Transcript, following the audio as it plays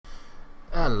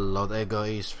Hello there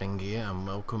guys, Feng here and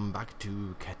welcome back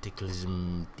to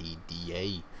Cataclysm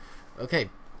DDA.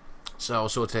 Okay, so I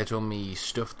sorted out all my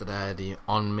stuff that I had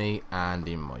on me and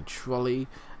in my trolley,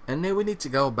 and now we need to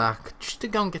go back just to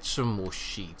go and get some more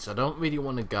sheets. I don't really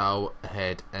want to go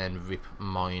ahead and rip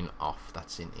mine off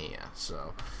that's in here,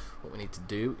 so what we need to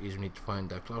do is we need to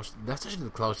find our close. That's actually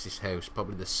the closest house,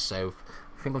 probably the south.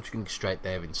 I think I'm just going to go straight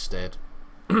there instead.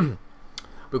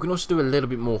 We can also do a little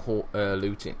bit more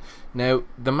looting. Now,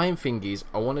 the main thing is,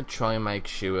 I want to try and make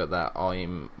sure that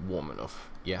I'm warm enough,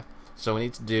 yeah? So we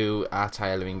need to do our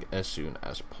tailoring as soon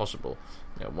as possible.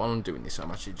 Now, while I'm doing this,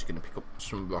 I'm actually just going to pick up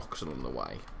some rocks along the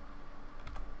way.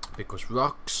 Because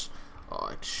rocks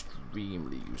are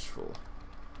extremely useful.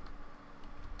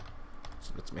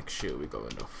 So let's make sure we got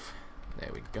enough.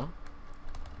 There we go.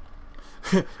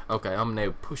 Okay, I'm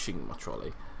now pushing my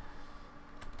trolley.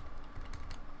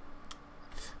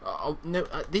 Oh, no,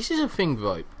 this is a thing,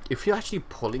 right? If you're actually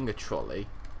pulling a trolley,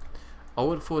 I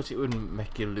would have thought it would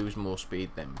make you lose more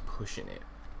speed than pushing it.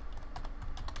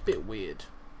 Bit weird.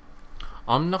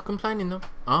 I'm not complaining though.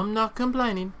 I'm not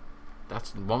complaining.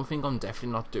 That's one thing I'm definitely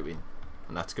not doing,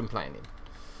 and that's complaining.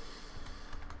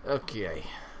 Okay.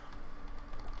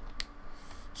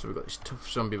 So we've got this tough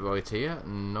zombie right here.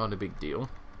 Not a big deal.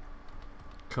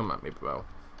 Come at me, bro.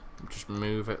 Just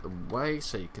move out the way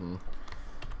so you can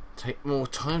take more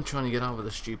time trying to get over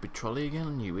the stupid trolley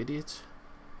again, you idiot.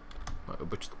 Right, we'll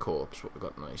butcher the corpse, what we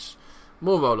got, nice.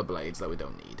 More rollerblades that we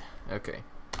don't need. Okay.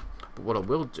 But what I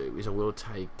will do is I will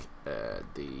take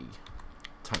the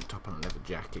tank top and leather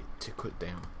jacket to cut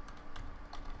down.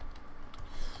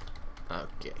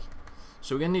 Okay.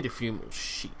 So we're going to need a few more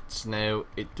sheets. Now,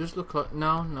 it does look like...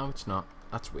 No, it's not.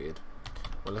 That's weird.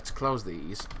 Well, let's close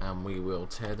these and we will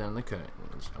tear down the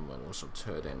curtains. And we'll also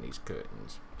tear down these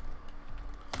curtains.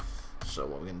 So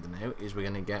what we're going to do now is we're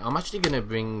going to get... I'm actually going to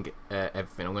bring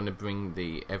everything. I'm going to bring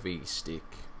the heavy stick,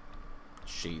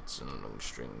 sheets and long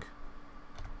string.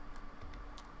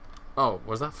 Oh,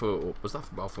 was that for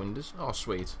both windows? Oh,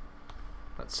 sweet.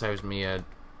 That saves me a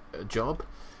job.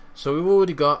 So we've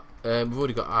already got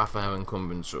half our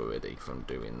encumbrance already from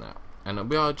doing that. And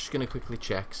we are just going to quickly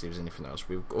check see if there's anything else.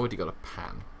 We've already got a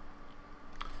pan.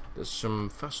 There's some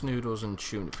fast noodles and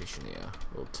tuna fish in here.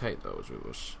 We'll take those with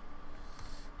us.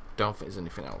 Don't think there's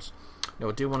anything else. Now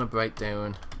I do want to break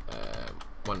down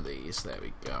one of these. There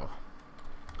we go.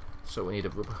 So we need a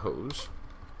rubber hose.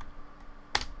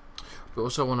 We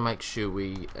also want to make sure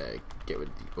we get rid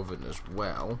of the oven as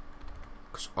well,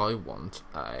 because I want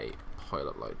a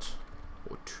pilot light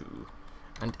or two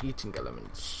and eating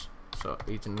elements. So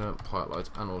eating pilot light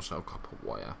and also copper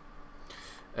wire.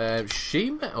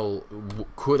 Sheet metal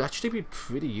could actually be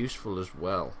pretty useful as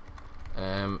well.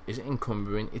 Is it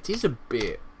encumbering? It is a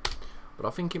bit. But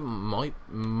I think it might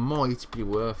be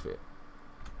worth it.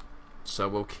 So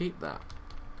we'll keep that.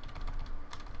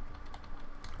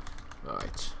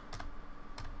 Right.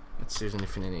 Let's see if there's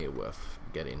anything in here worth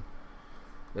getting.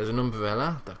 There's an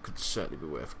umbrella that could certainly be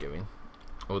worth getting.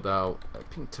 Although a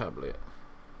pink tablet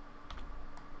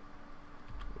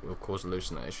will cause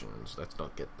hallucinations. Let's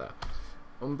not get that.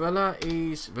 Umbrella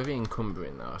is very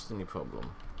encumbering though. That's the only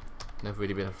problem. Never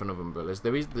really been a fan of umbrellas.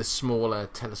 There is the smaller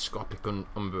telescopic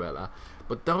umbrella,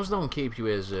 but those don't keep you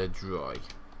as dry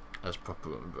as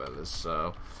proper umbrellas,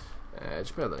 so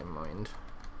just bear that in mind.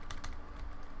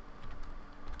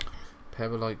 Pair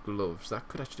of light gloves, that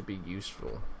could actually be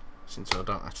useful since I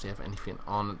don't actually have anything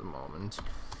on at the moment,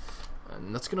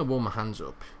 and that's going to warm my hands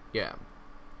up. Yeah.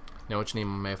 Now I just need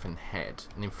my mouth and head,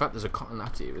 and in fact there's a cotton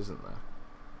hat here, isn't there?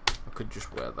 I could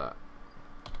just wear that.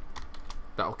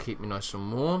 That'll keep me nice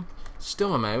and warm. Still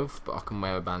my mouth, but I can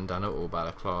wear a bandana or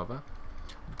balaclava.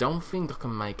 Don't think I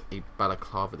can make a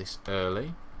balaclava this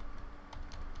early,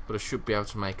 but I should be able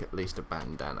to make at least a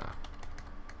bandana.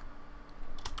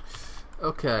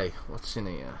 Okay, what's in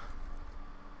here?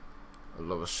 A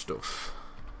lot of stuff.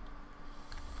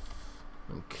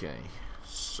 Okay,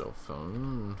 cell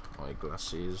phone,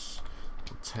 eyeglasses,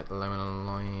 take the lemon and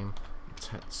lime,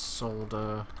 take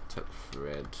solder, take the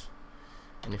thread.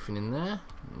 Anything in there?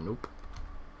 Nope.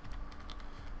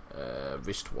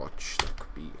 Wristwatch, that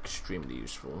could be extremely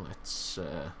useful. Let's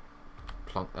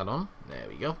plonk that on. There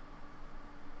we go.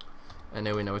 And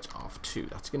now we know it's off too.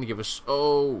 That's going to give us...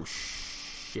 Oh,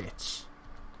 shit. It's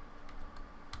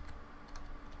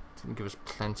going to give us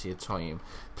plenty of time.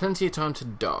 Plenty of time to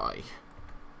die.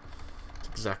 That's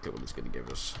exactly what it's going to give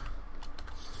us.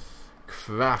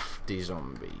 Crafty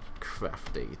zombie.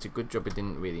 Crafty. It's a good job it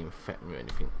didn't really infect me or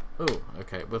anything. Oh,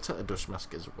 okay. We'll take the dust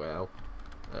mask as well.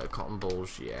 Cotton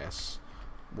balls, yes.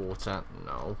 Water,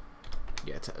 no.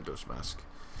 Yeah, take the dust mask.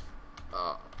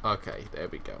 Okay, there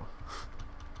we go.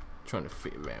 Trying to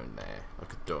fit around there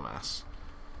like a dumbass.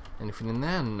 Anything in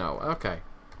there? No. Okay.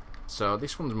 So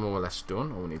this one's more or less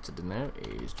done. All we need to do now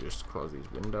is just close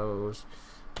these windows,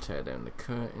 tear down the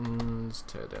curtains,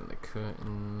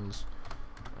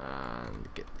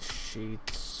 and get the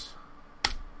sheets.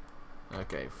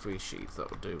 Okay, 3 sheets,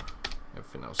 that'll do.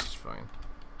 Everything else is fine.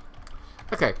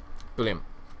 Okay, brilliant.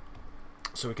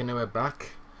 So we can now head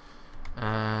back,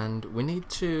 and we need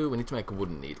to make a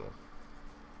wooden needle.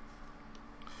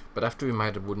 But after we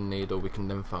made a wooden needle, we can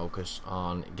then focus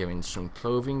on getting some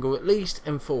clothing, or at least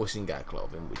enforcing our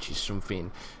clothing, which is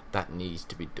something that needs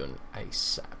to be done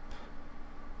ASAP.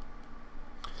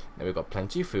 Now we've got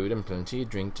plenty of food and plenty of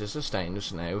drink to sustain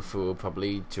us now for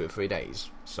probably 2 or 3 days,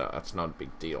 so that's not a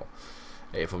big deal.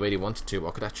 If I really wanted to,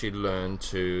 I could actually learn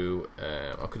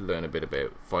a bit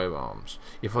about firearms.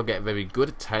 If I get very good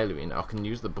at tailoring, I can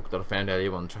use the book that I found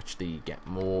earlier on to actually get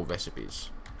more recipes,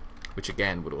 which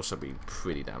again would also be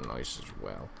pretty damn nice as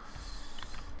well.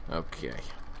 Okay,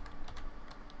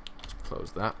 let's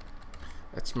close that.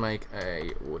 Let's make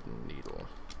a wooden needle.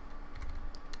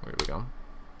 There we go.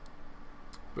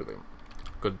 Brilliant.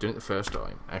 Good, doing it the first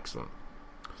time. Excellent.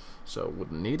 So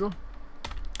wooden needle.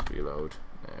 Reload.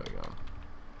 There we go.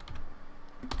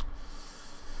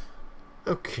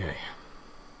 Okay.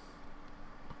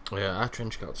 Yeah, our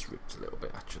trench coat's ripped a little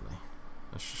bit actually.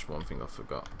 That's just one thing I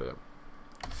forgot. But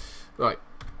right.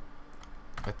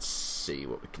 Let's see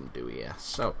what we can do here.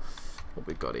 So, what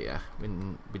we got here? We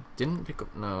didn't pick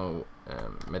up no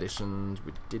medicines.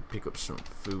 We did pick up some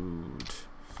food.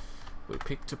 We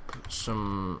picked up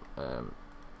some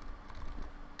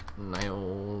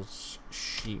nails,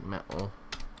 sheet metal,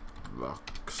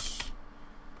 rocks.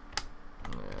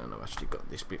 And I've actually got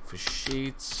this bit for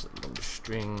sheets, longer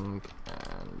string,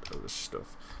 and other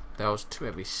stuff. Those 2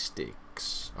 heavy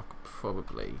sticks I could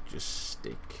probably just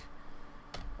stick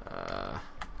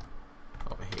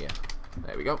over here.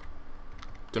 There we go.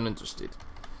 Done and dusted.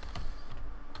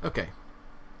 Okay.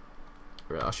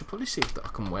 Right, I should probably see if I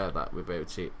can wear that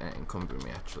without it encumbering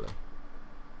me actually.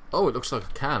 Oh, it looks like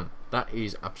I can. That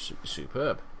is absolutely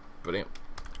superb. Brilliant.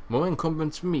 More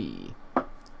encumbrance for me.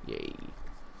 Yay.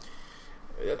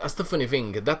 That's the funny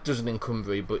thing. That doesn't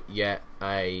encumber you, but yeah,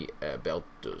 a belt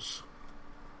does.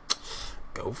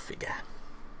 Go figure.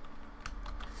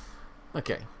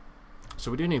 Okay.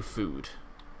 So we do need food.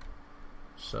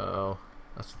 So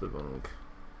that's the wrong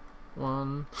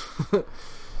one.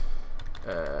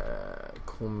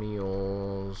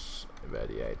 Cornmeals,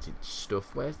 irradiated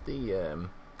stuff. Where's the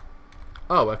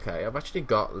oh, okay, I've actually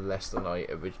got less than I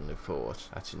originally thought.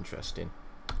 That's interesting.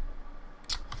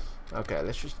 Okay,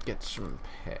 let's just get some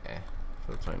pear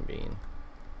for the time being.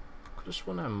 Could have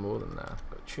sworn I had more than that.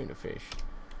 Got tuna fish.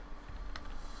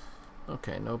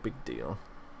 Okay, no big deal.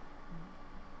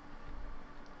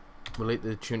 We'll eat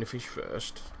the tuna fish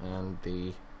first and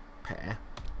the pear.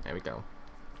 There we go.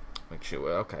 Make sure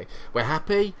we're okay. We're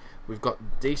happy. We've got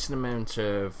a decent amount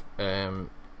of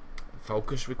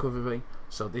focus recovery,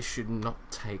 so this should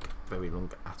not take very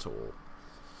long at all.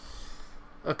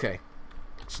 Okay,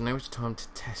 so now it's time to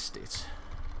test it.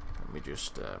 Let me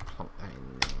just plonk that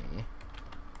in there.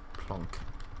 Plonk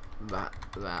that,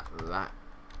 and that,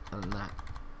 and that,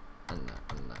 and that,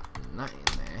 and that, and that in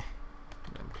there.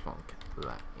 And then plonk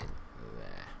that in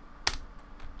there.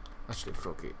 Actually,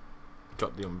 fuck it.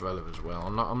 Drop the umbrella as well.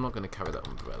 I'm not going to carry that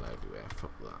umbrella everywhere.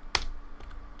 Fuck that.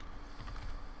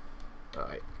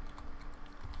 Alright.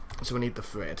 So we need the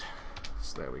thread.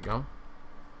 So there we go.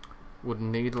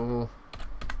 Wooden needle.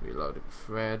 Reload it with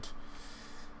thread.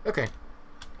 Okay.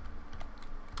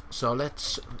 So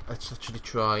let's actually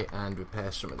try and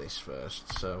repair some of this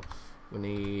first. So we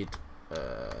need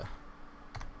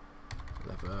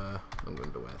leather, longer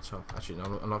underwear top. Actually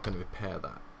no, I'm not going to repair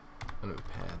that. I'm going to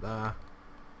repair that.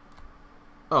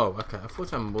 Oh, okay, I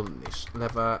thought I had more than this.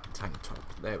 Leather, tank top.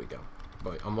 There we go.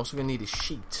 Right, I'm also going to need a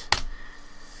sheet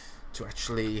to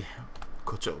actually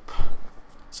cut up.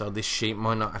 So this sheet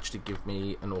might not actually give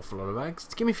me an awful lot of rags.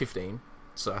 It's give me 15,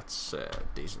 so that's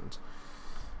decent.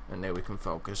 And now we can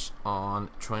focus on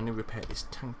trying to repair this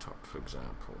tank top, for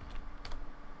example.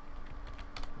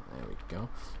 There we go.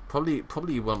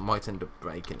 Probably you might end up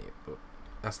breaking it, but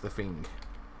that's the thing.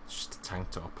 It's just a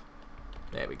tank top.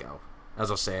 There we go.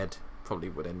 As I said, probably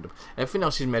would end up. Everything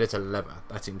else is made out of leather.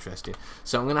 That's interesting.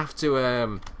 So I'm gonna have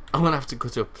to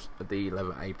cut up the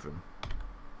leather apron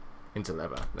into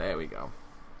leather. There we go.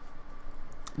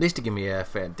 At least to give me a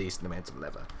fair decent amount of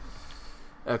leather.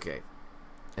 Okay,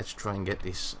 let's try and get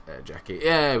this jacket.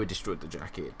 Yeah, we destroyed the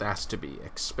jacket. That's to be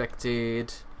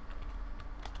expected.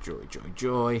 Joy, joy,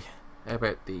 joy. How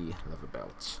about the leather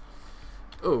belts?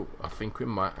 Oh, I think we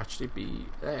might actually be...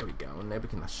 There we go. And now we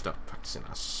can start practicing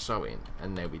our sewing.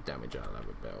 And now we damage our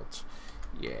leather belt.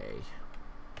 Yay.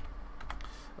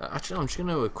 Actually, I'm just going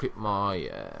to equip my...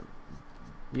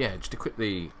 yeah, just equip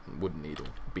the wooden needle.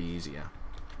 Be easier.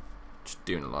 Just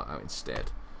doing a lot out instead.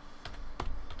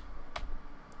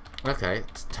 Okay,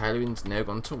 tailoring's now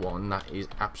gone to 1. That is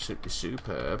absolutely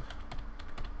superb.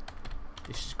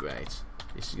 This is great.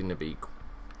 This is going to be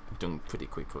done pretty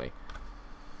quickly.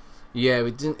 Yeah,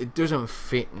 it doesn't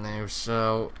fit now,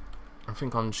 so I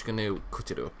think I'm just going to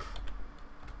cut it up.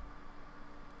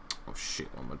 Oh shit,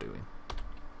 what am I doing?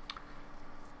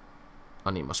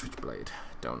 I need my switchblade,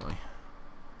 don't I?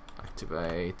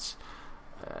 Activate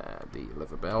the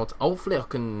leather belt. Hopefully I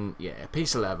can, yeah, a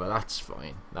piece of leather, that's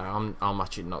fine. Now, I'm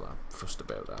actually not that fussed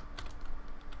about that.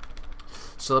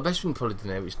 So the best thing probably to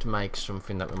know is to make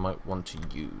something that we might want to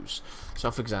use.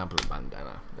 So for example, a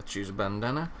bandana. Let's use a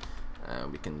bandana.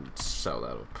 We can sew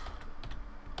that up.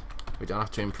 We don't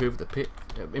have to improve the fit.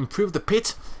 Improve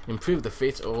the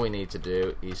fit. All we need to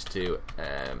do is to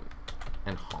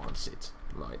enhance it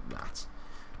like that.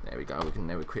 There we go. We can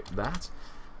now equip that.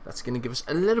 That's going to give us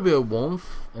a little bit of warmth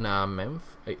in our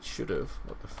mouth. It should have.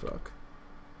 What the fuck?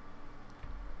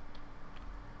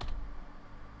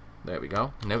 There we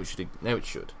go. Now it should. Now it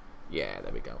should. Yeah,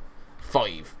 there we go.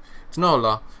 5. It's not a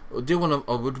lot.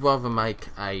 I would rather make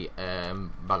a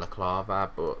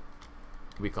balaclava, but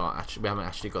we can't actually. We haven't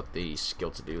actually got the skill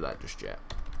to do that just yet.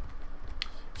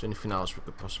 Is there anything else we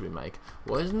could possibly make?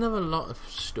 Why isn't there a lot of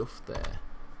stuff there?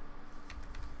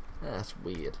 That's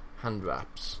weird. Hand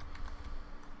wraps.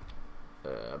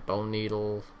 Bone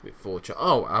needle with 4 charges.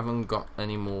 Oh, I haven't got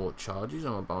any more charges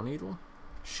on my bone needle.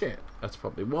 Shit, that's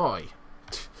probably why.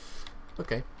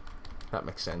 Okay, that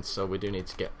makes sense. So we do need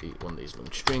to get one of these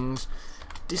long strings.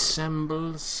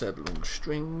 Disassemble said long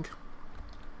string.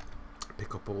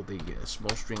 Pick up all the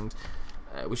small strings.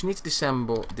 Which need to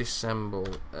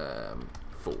disassemble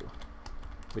 4.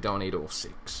 We don't need all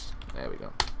 6. There we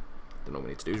go. Then all we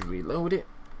need to do is reload it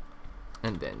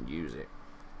and then use it.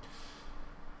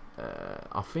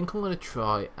 I think I'm going to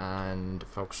try and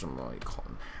focus on my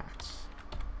cotton hat.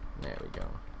 There we go.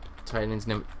 Tailing's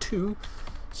number 2.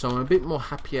 So I'm a bit more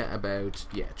happier about,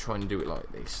 yeah, trying to do it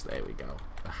like this. There we go.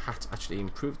 The hat actually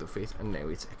improved the fit and now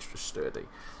it's extra sturdy.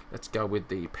 Let's go with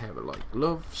the pair of light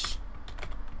gloves.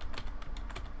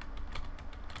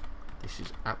 This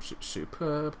is absolutely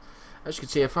superb. As you can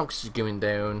see, our focus is going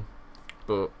down,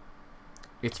 but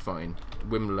it's fine.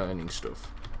 We're learning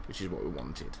stuff, which is what we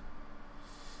wanted.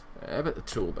 How about the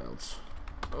tool belt?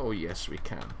 Oh yes, we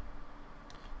can.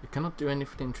 You cannot do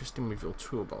anything interesting with your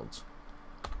tool belt.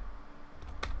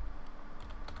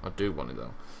 I do want it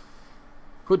though.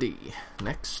 Hoodie.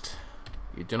 Next.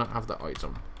 You do not have the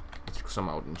item. It's because I'm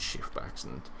holding shift by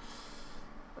accident.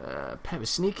 Pair of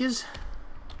sneakers.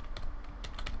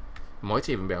 Might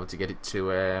even be able to get it to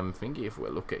thingy if we're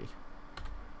lucky.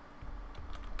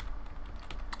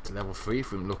 To level 3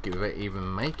 if we're lucky without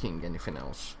even making anything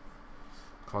else.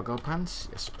 Cargo pants,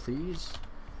 yes please.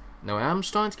 Now I am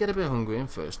starting to get a bit hungry and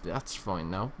thirsty. That's fine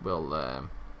now. We'll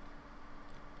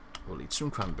eat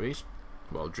some cranberries.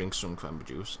 Well, drink some cranberry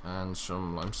juice and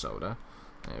some lime soda.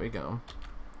 There we go.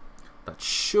 That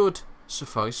should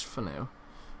suffice for now.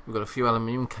 We've got a few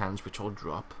aluminium cans which I'll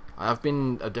drop. I've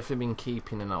definitely been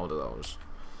keeping an hold of those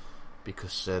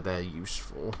because they're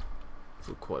useful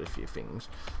for quite a few things.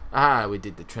 Ah, we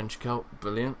did the trench coat.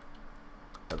 Brilliant.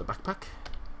 The backpack.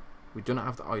 We do not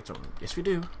have the item. Yes, we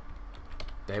do.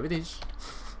 There it is.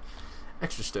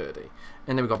 Extra sturdy.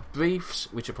 And then we've got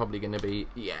briefs, which are probably going to be...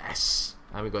 Yes!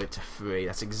 And we got it to 3.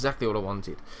 That's exactly what I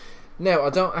wanted. Now, I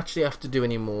don't actually have to do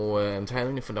any more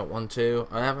tailoring if I don't want to.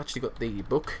 I have actually got the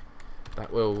book.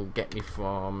 That will get me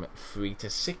from 3 to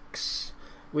 6.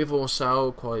 With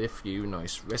also quite a few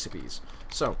nice recipes.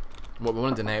 So, what we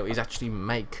want to do now is actually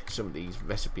make some of these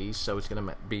recipes. So it's going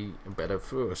to be better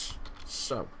for us.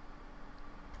 So...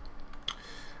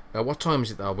 what time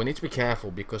is it though? We need to be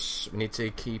careful because we need to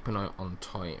keep an eye on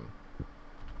time.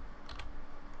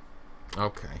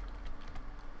 Okay.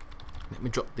 Let me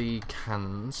drop the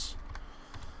cans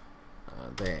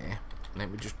there. Let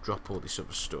me just drop all this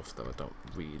other stuff that I don't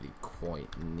really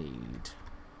quite need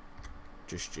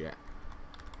just yet.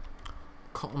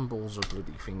 Cotton balls are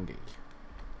bloody thingy.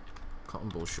 Cotton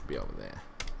balls should be over there.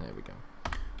 There we go.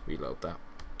 Reload that.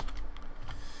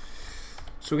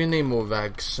 So we're going to need more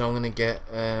rags, so I'm going to get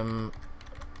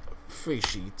 3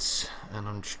 sheets, and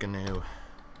I'm just going to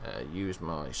use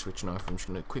my switch knife. I'm just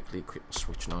going to quickly equip the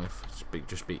switch knife. It's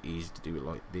just be easy to do it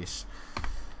like this.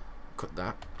 Cut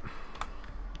that.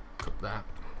 Cut that.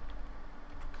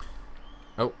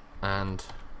 Oh, and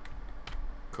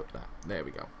cut that. There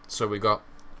we go. So we got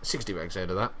 60 rags out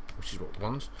of that, which is what we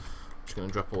want. I'm just going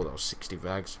to drop all those 60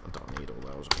 rags. I don't need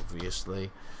all those,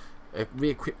 obviously.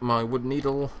 Re-equip my wood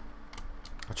needle.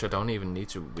 Actually, I don't even need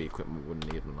to re-equip my wood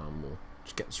needle no more.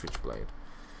 Just get the switchblade.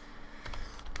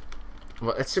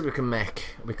 Well, let's see if we can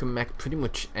make pretty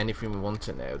much anything we want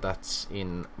to now. That's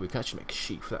in. We can actually make a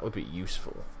sheath. That would be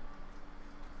useful.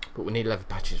 But we need leather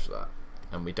patches for that,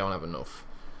 and we don't have enough.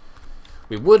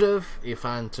 We would have if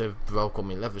I hadn't have broke all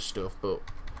my leather stuff, but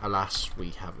alas, we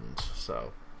haven't.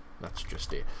 So that's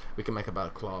just it. We can make a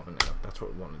balaclava now. That's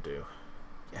what we want to do.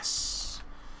 Yes.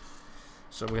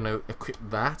 So we're going to equip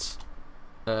that.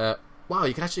 Wow,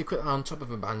 you can actually equip that on top of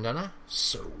a bandana.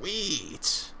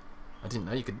 Sweet. I didn't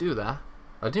know you could do that.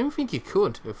 I didn't think you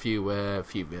could a few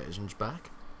versions back.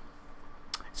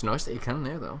 It's nice that you can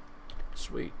now, though.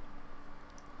 Sweet.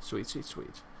 Sweet, sweet,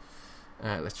 sweet.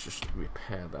 Let's just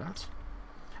repair that.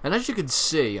 And as you can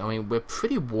see, I mean, we're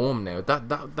pretty warm now.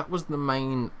 That was the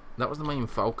main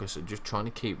focus of just trying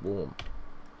to keep warm.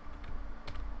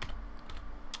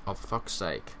 Oh, for fuck's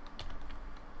sake.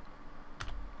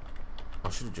 I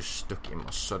should have just stuck it in my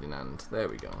sodding hand. There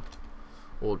we go.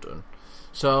 All done.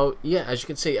 So, yeah, as you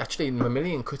can see, actually,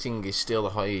 mammalian cutting is still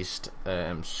the highest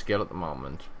skill at the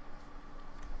moment.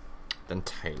 Then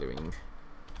tailoring.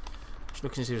 Just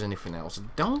looking to see if there's anything else. I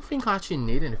don't think I actually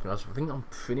need anything else. I think I'm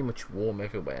pretty much warm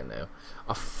everywhere now.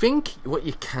 I think what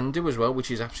you can do as well, which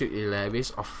is absolutely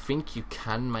hilarious, I think you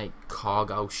can make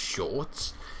cargo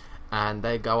shorts, and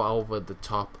they go over the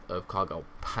top of cargo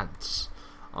pants.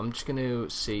 I'm just going to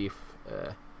see if...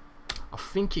 I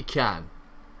think you can.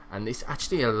 And it's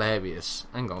actually hilarious.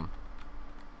 Hang on.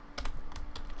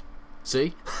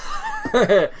 See?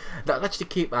 That'll actually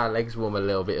keep our legs warm a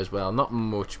little bit as well. Not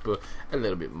much, but a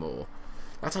little bit more.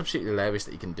 That's absolutely hilarious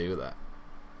that you can do that.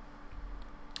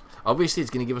 Obviously, it's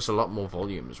going to give us a lot more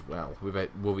volume as well,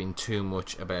 without worrying too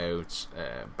much about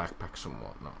backpacks and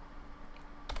whatnot.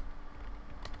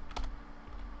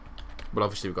 Well,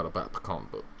 obviously we've got a backpack on,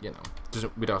 but, you know,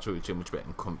 we don't have to worry too much about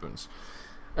encumbrance.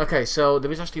 Okay, so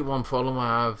there is actually one problem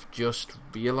I've just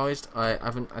realised. I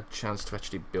haven't had a chance to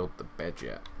actually build the bed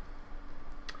yet.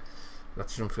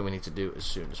 That's something we need to do as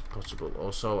soon as possible.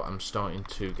 Also, I'm starting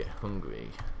to get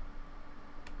hungry.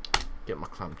 Get my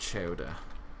clam chowder.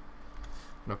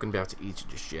 I'm not going to be able to eat it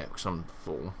just yet because I'm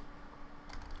full.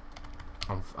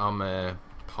 I'm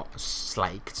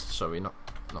slaked, sorry, not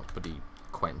bloody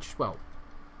quenched. Well,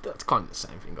 that's kind of the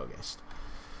same thing, I guess.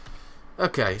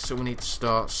 Okay, so we need to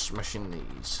start smashing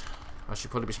these. I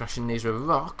should probably be smashing these with a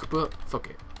rock, but fuck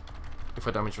it. If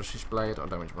I damage my switchblade, I'll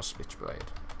damage my switchblade.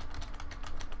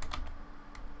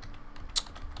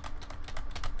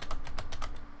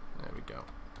 There we go.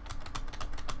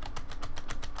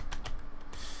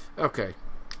 Okay,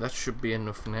 that should be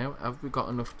enough now. Have we got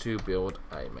enough to build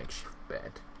a makeshift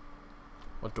bed?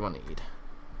 What do I need?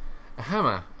 A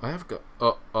hammer. I have got...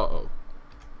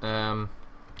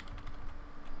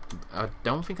 I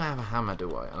don't think I have a hammer,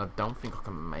 do I? And I don't think I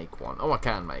can make one. Oh, I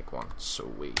can make one.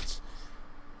 Sweet.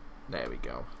 There we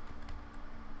go.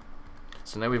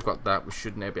 So now we've got that, we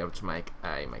should now be able to make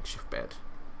a makeshift bed,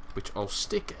 which I'll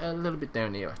stick a little bit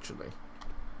down here, actually.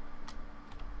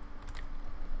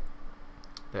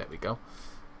 There we go.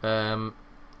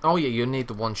 Oh yeah, you need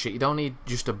the one sheet. You don't need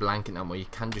just a blanket no more. You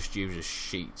can just use a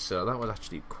sheet. So that was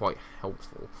actually quite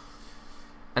helpful.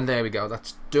 And there we go.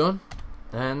 That's done.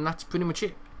 And that's pretty much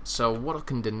it. So what I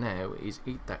can do now is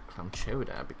eat that clam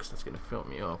chowder because that's going to fill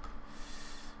me up.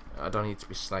 I don't need to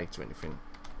be slaked or anything.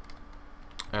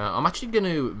 I'm actually going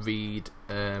to read.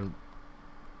 I'm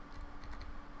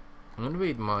going to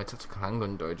read my Tactical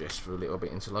Handgun Digest for a little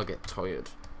bit until I get tired.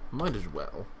 Might as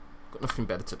well. Got nothing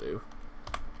better to do.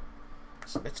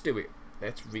 So let's do it.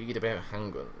 Let's read about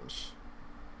handguns.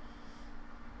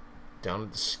 Don't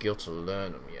have the skill to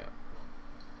learn them yet.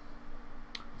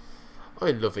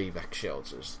 I love evac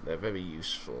shelters. They're very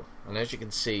useful. And as you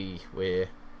can see, we're...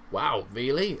 Wow,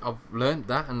 really? I've learned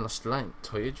that and I still ain't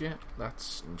tired yet?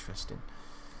 That's interesting.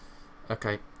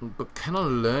 Okay, but can I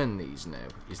learn these now,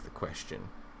 is the question.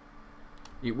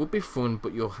 It would be fun,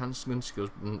 but your handgun skills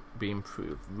wouldn't be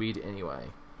improved. Read it anyway.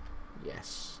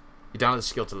 Yes. You don't have the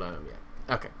skill to learn them yet.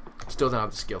 Okay, still don't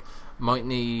have the skill. Might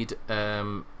need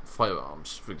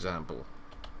firearms, for example.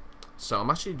 So I'm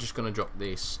actually just going to drop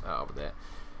this over there.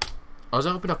 I was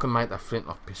hoping I could make that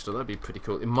flintlock pistol. That'd be pretty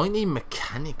cool. It might need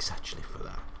mechanics actually for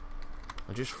that.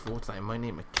 I just thought that it might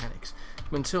need mechanics.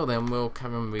 But until then, we'll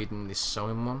carry on reading this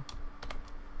sewing one.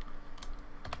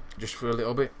 Just for a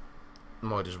little bit.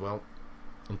 Might as well.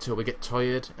 Until we get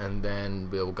tired, and then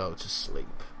we'll go to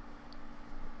sleep.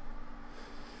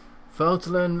 Failed to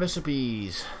learn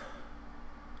recipes.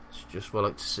 It's just what I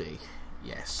like to see.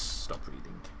 Yes, stop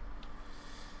reading.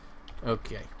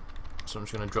 Okay, so I'm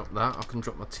just going to drop that. I can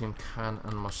drop my tin can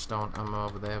and my stone ammo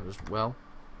over there as well.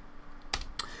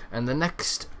 And the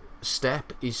next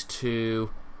step is to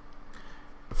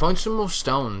find some more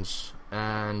stones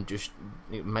and just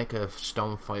make a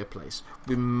stone fireplace.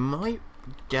 We might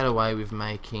get away with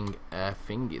making a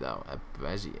thingy though, a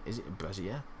brazier. Is it a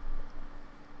brazier?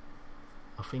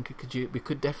 I think we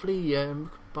could definitely we could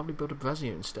probably build a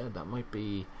brazier instead. That might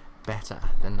be better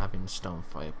than having a stone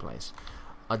fireplace.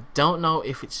 I don't know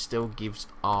if it still gives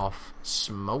off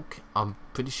smoke. I'm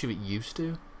pretty sure it used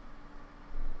to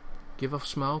give off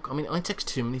smoke. I mean, it only takes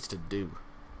 2 minutes to do.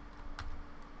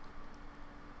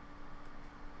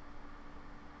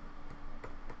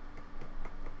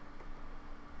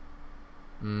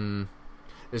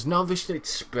 There's no risk that it's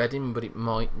spreading, but it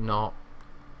might not.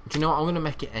 Do you know what? I'm going to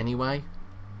make it anyway.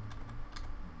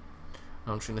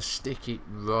 I'm just going to stick it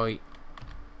right.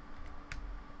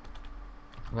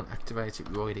 I'm going to activate it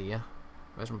right here.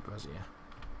 Where's my brazier?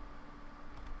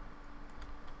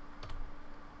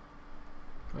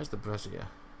 Where's the brazier?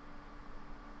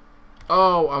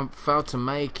 Oh, I failed to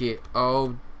make it.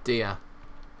 Oh dear.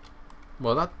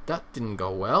 Well, that didn't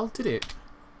go well, did it?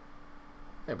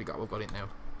 There we go, we've got it now.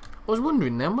 I was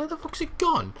wondering then, where the fuck's it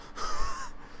gone?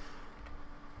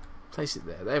 Place it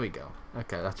there, there we go.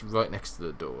 Okay, that's right next to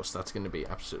the door, so that's going to be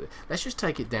absolutely... Let's just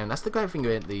take it down. That's the great thing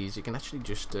about these, you can actually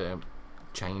just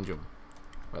change them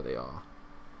where they are.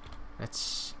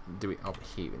 Let's do it over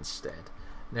here instead.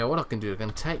 Now what I can do, I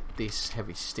can take this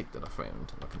heavy stick that I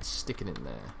found, and I can stick it in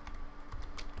there.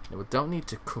 Now we don't need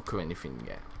to cook or anything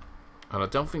yet. And I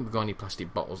don't think we've got any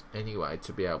plastic bottles anyway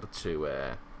to be able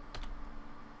to...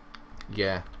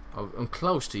 yeah, I'm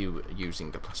close to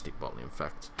using the plastic bottle, in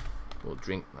fact. We'll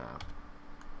drink now.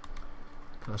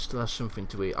 Can I still have something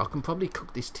to eat? I can probably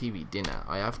cook this TV dinner.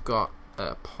 I have got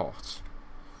a pot.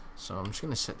 So I'm just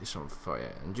going to set this on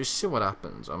fire and just see what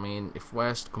happens. I mean, if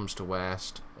worst comes to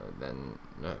worst, then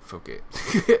fuck it.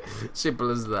 Simple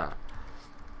as that.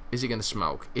 Is it going to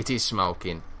smoke? It is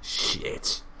smoking.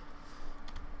 Shit.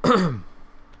 That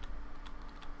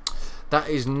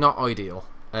is not ideal.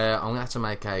 I'm going to have to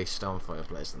make a stone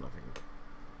fireplace then, I think.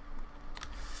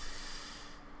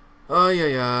 Oh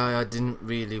yeah, I didn't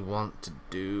really want to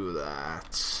do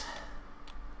that.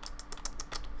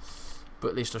 But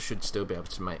at least I should still be able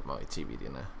to make my TV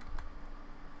dinner.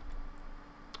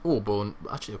 Oh,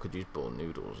 actually I could use boiled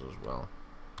noodles as well.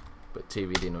 But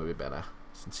TV dinner would be better,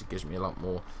 since it gives me a lot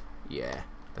more. Yeah,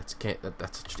 that's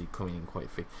actually coming in quite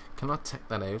thick. Can I take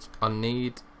that out? I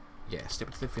need... Yeah, step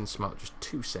it to the thin smoke, just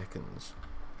 2 seconds.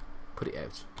 Put it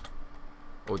out.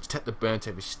 Or just take the burnt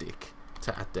heavy stick.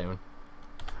 Take that down.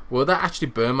 Will that actually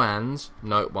burn my hands?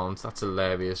 No, it won't. That's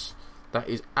hilarious. That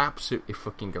is absolutely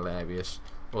fucking hilarious.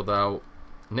 Although,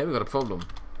 now we've got a problem.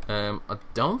 I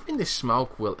don't think this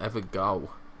smoke will ever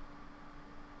go.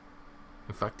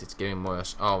 In fact, it's getting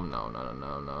worse. Oh,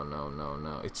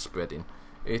 no. It's spreading.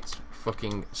 It's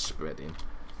fucking spreading.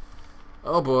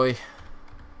 Oh, boy.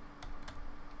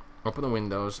 Open the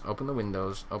windows. Open the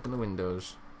windows. Open the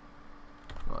windows.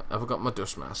 Right, have I got my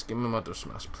dust mask? Give me my dust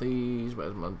mask, please.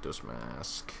 Where's my dust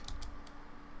mask?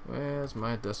 Where's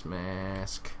my dust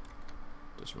mask?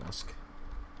 Dust mask.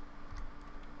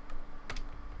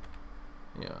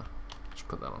 Yeah, just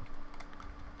put that on.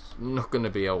 It's not going to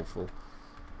be helpful.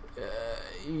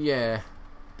 Yeah,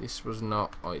 this was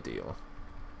not ideal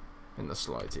in the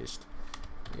slightest.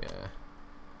 Yeah.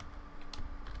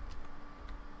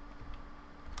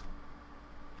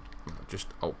 No, just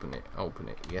open it.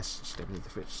 Yes, step into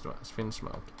the thin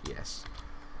smoke. Yes.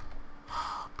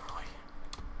 Oh boy.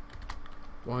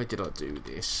 Why did I do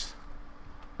this?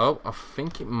 Oh, I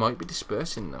think it might be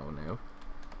dispersing though now.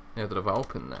 Now that I've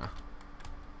opened that.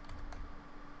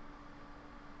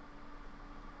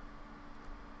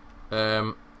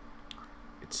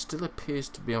 It still appears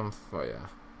to be on fire.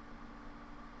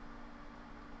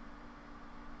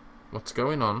 What's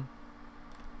going on?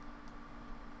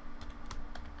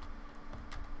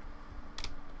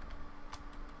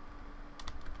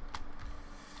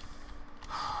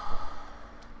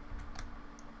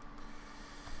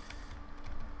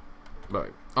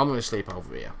 Right, I'm going to sleep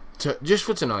over here. Just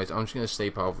for tonight, I'm just going to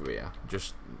sleep over here.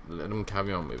 Just let them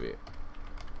carry on with it.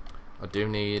 I do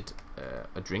need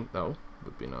a drink though,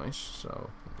 would be nice. So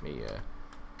let me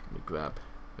grab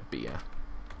a beer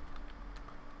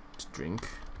to drink.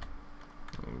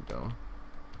 There we go.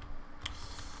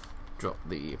 Drop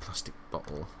the plastic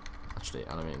bottle. Actually,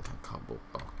 aluminium cardboard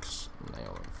box,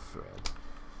 nail and thread.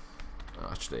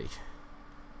 Actually,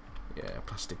 yeah,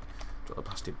 plastic. Drop the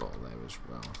plastic bottle there as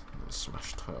well. And the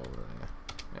smashed tile there.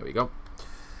 There we go.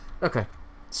 Okay,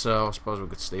 so I suppose we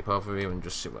could sleep over here and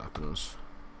just see what happens.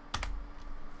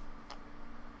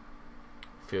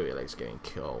 Feel your legs getting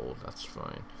cold. That's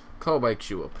fine. Cold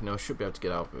wakes you up. No, I should be able to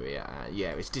get over here.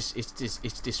 Yeah, it's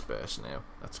dispersed now.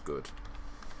 That's good.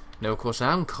 Now, of course,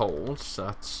 I am cold, so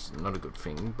that's not a good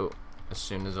thing. But as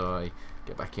soon as I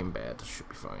get back in bed, I should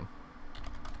be fine.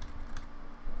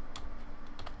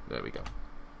 There we go.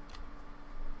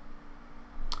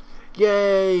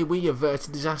 Yay! We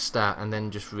averted disaster, and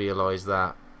then just realised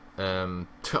that I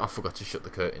forgot to shut the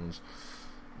curtains.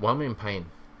 Why am I in pain?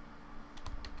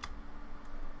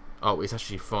 Oh, it's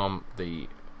actually from the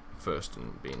first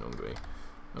and being hungry.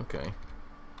 Okay.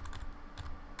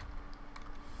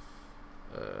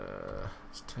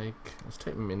 Let's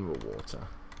take mineral water.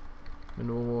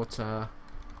 Mineral water.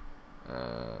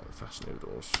 Fast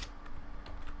noodles.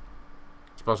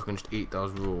 Suppose I can just eat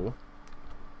those raw.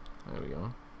 There we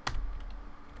go.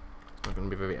 Not going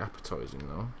to be very appetizing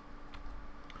though.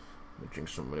 We'll drink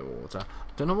some mineral water.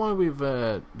 Don't know why we've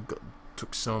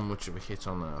took so much of a hit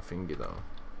on our finger though.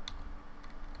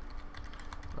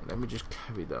 Right, let me just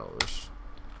carry those,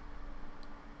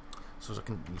 so I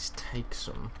can at least take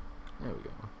some. There we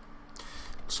go.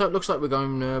 So it looks like we're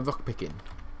going rock picking.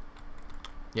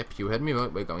 Yep, you heard me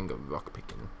right. We're going rock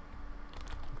picking.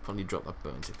 Probably drop that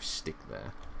burnt if stick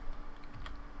there.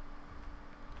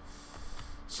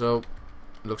 So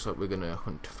it looks like we're gonna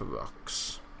hunt for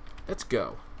rocks. Let's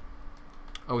go.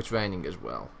 Oh, it's raining as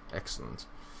well. Excellent.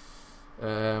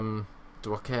 Do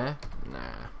I care?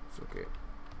 Nah, fuck it.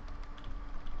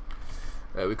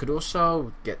 We could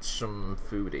also get some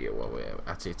food here while we're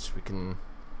at it. We can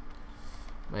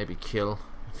maybe kill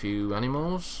a few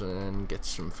animals and get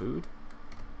some food.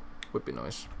 Would be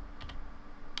nice.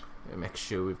 Make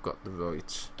sure we've got the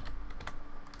right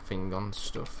thing on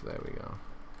stuff. There we go.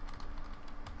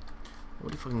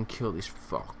 What if I can kill this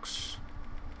fox?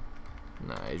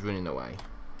 Nah, he's running away.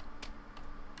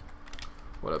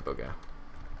 What a bugger.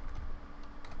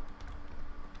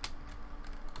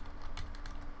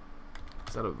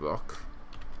 Is that a rock?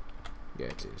 Yeah,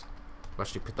 it is. I've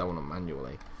actually put that one on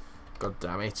manually. God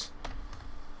damn it.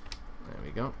 There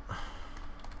we go.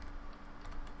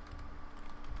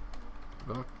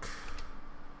 Rock.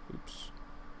 Oops.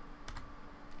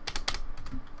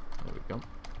 There we go.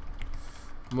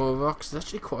 More rocks. There's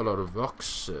actually quite a lot of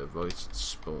rocks right at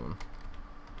spawn.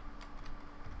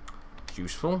 It's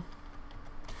useful.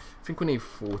 I think we need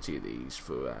 40 of these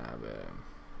for our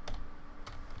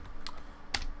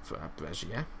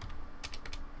brazier.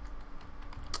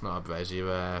 Not a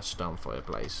brazier, stone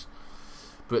fireplace.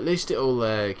 But at least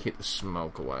it'll keep the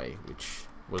smoke away, which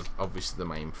was obviously the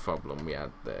main problem we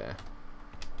had there.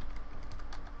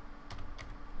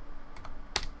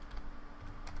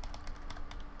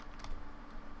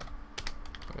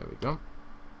 There we go.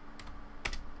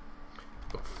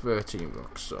 Got 13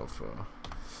 rocks so far.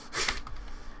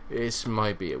 This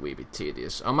might be a wee bit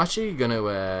tedious. I'm actually gonna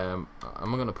am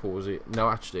I gonna pause it? No,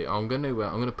 actually, I'm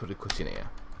gonna put a cut in here,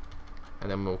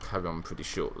 and then we'll carry on pretty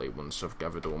shortly once I've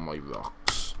gathered all my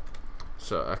rocks.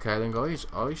 So, okay then, guys,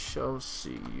 I shall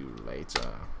see you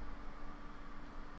later.